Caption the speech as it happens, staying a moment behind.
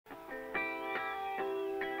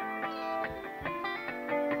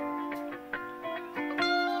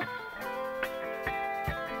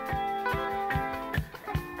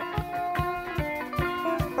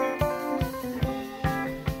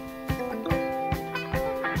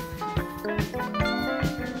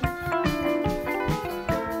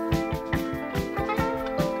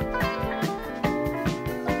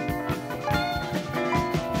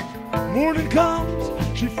Morning comes,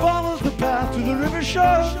 she follows the path to the river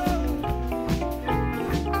shore.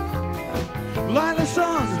 Light the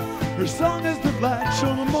sun, her song is the light,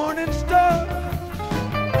 show the morning star.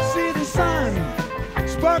 See the sun,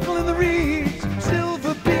 sparkle in the reeds,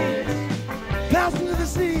 silver beams, pass into the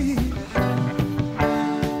sea.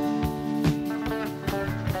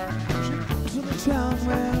 She comes to the town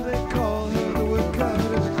where they call her the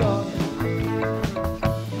woodcutter's daughter.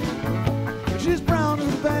 She's brown to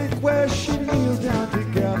the bank where she kneels down to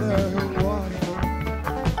gather her water.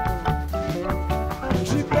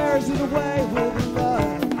 She bears it away with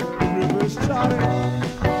love, the river's taught her.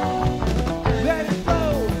 Let it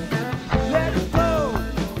flow,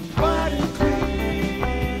 wide and clean.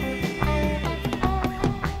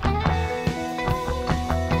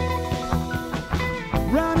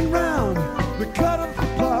 Round and round, the cut of the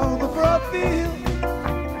plow, the broad field.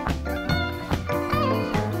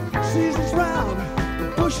 Seasons round, the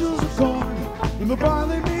bushels of corn and the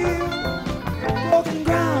barley meal. Broken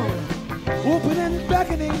ground, open and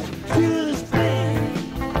beckoning, feel the spring,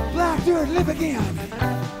 black dirt live again.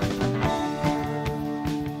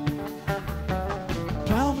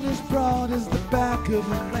 Plowman as broad as the back of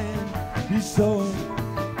the land he's sowing,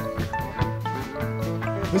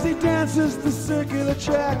 as he dances the circular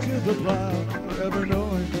track of the plow, ever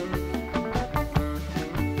knowing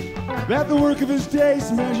that the work of his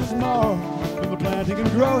days measures more than the planting and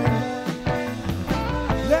growing.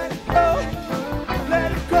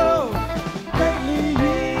 Let it go, greatly.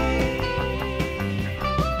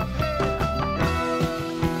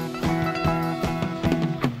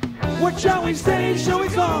 What shall we say, shall we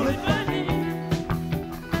call it?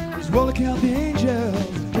 As well to count the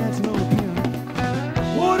angels dancing on the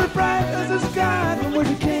pin. Water bright as the sky from which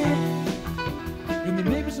it came, and the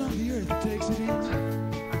neighbors on the earth takes it in.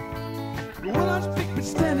 Well, I speak but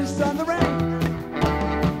stand inside the rain,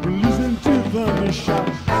 listen to thunder shout.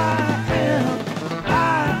 I am.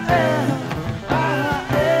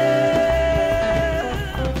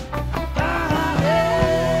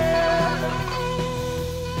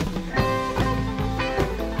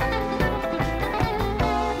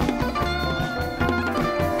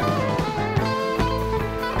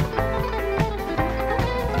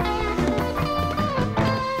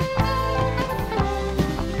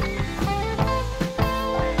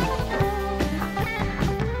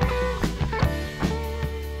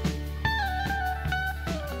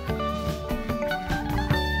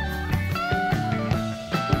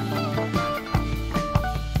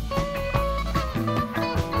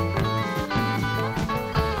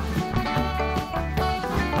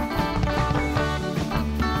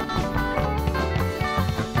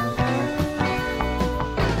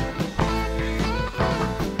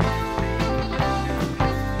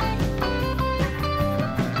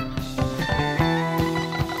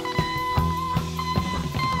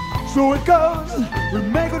 So it goes, we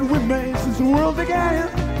make what we made since the world began.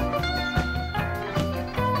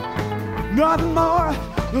 Nothing more,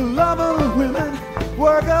 the love of the women,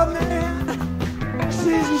 work of men.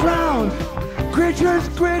 Seasons round, creatures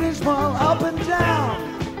great and small, up and down,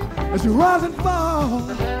 as we rise and fall,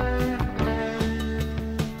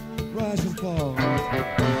 rise and fall.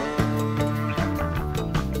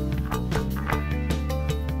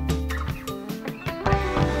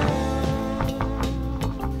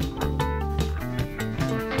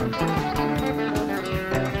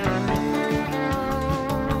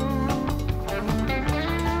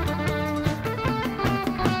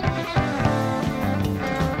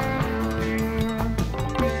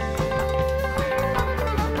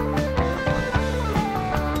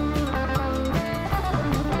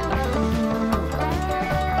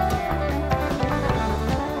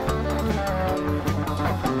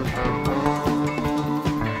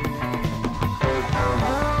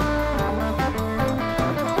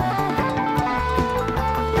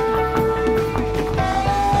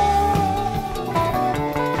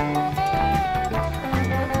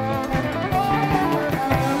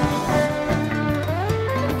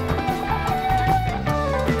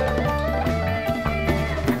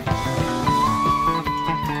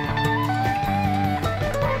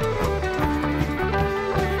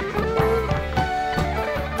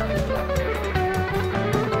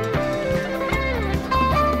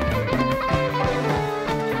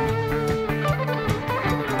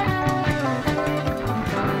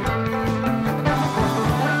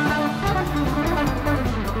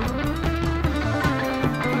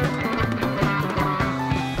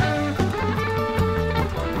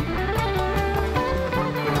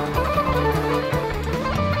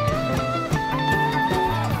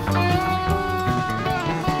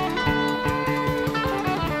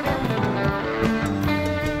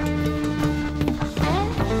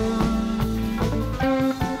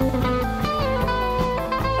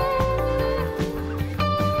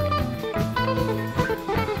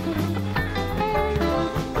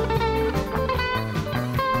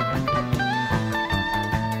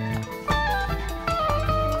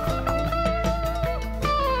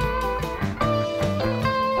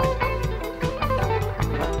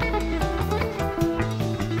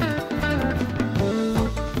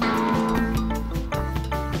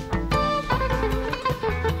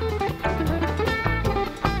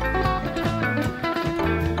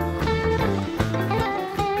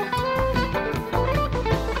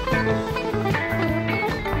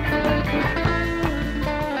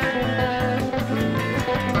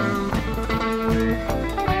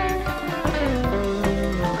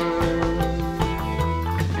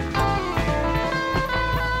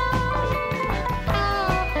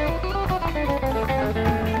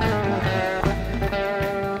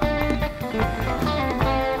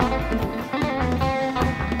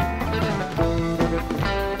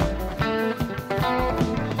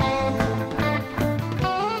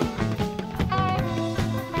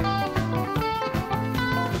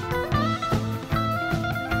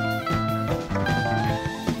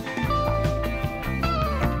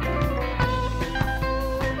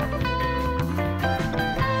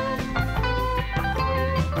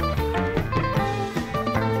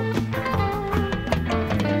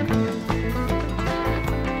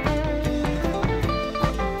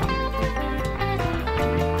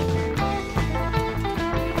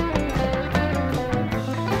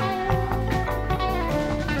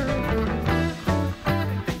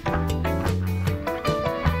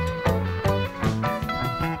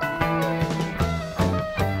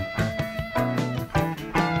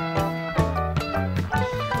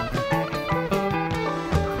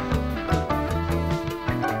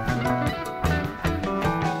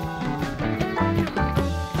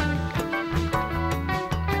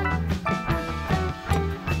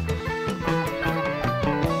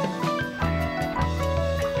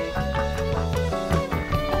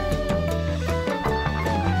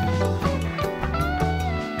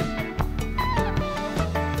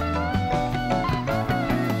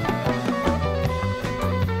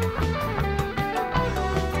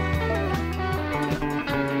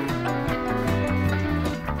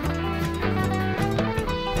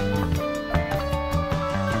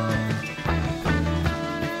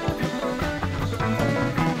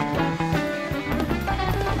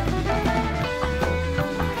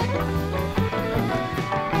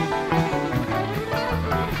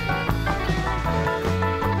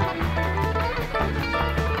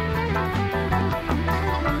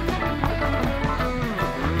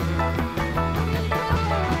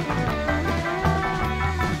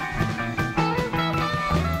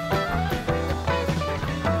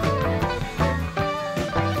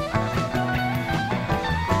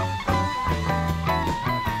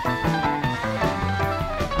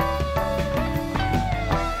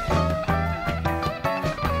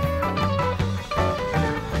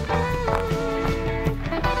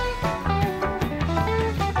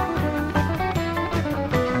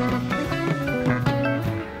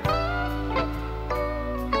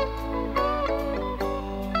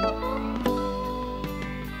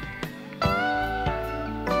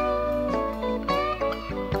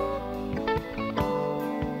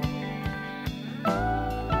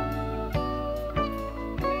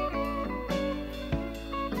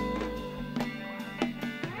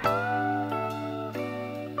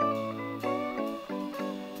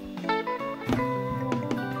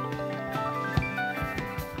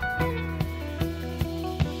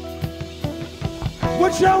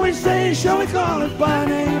 What shall we say? Shall we call it by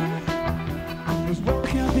name? Let's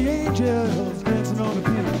walk out the angels dancing on the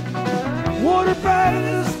pin. Water brighter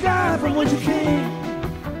than the sky from whence you came.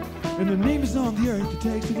 And the name is on the earth that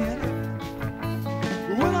takes to the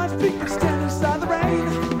end. Will I speak but stand inside the rain?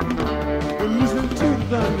 We're listening to the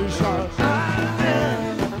thunder shouts.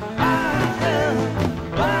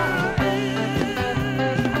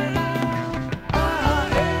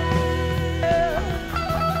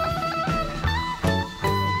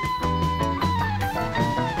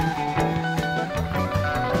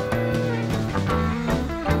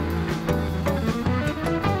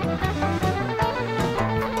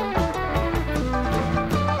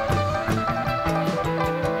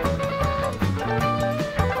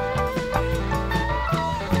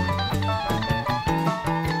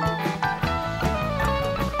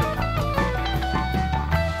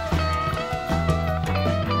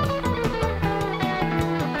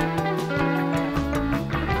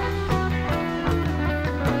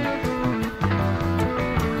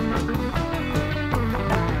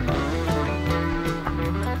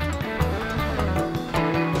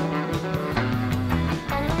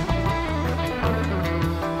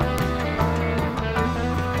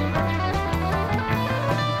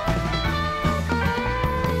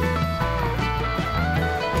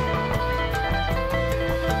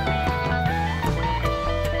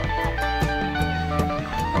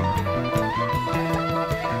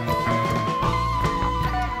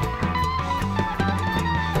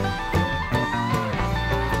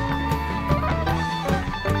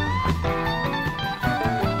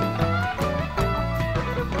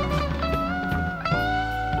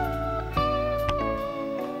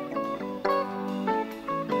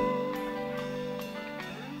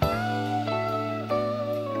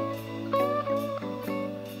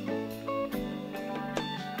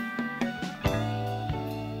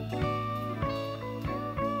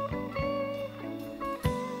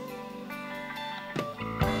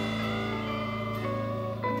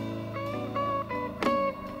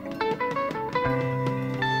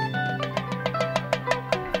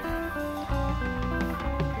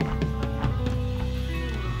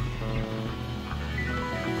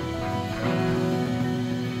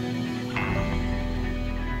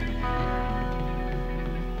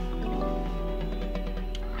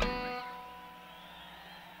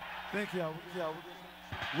 Thank you.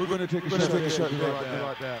 We're going to take a shot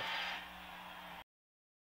like that.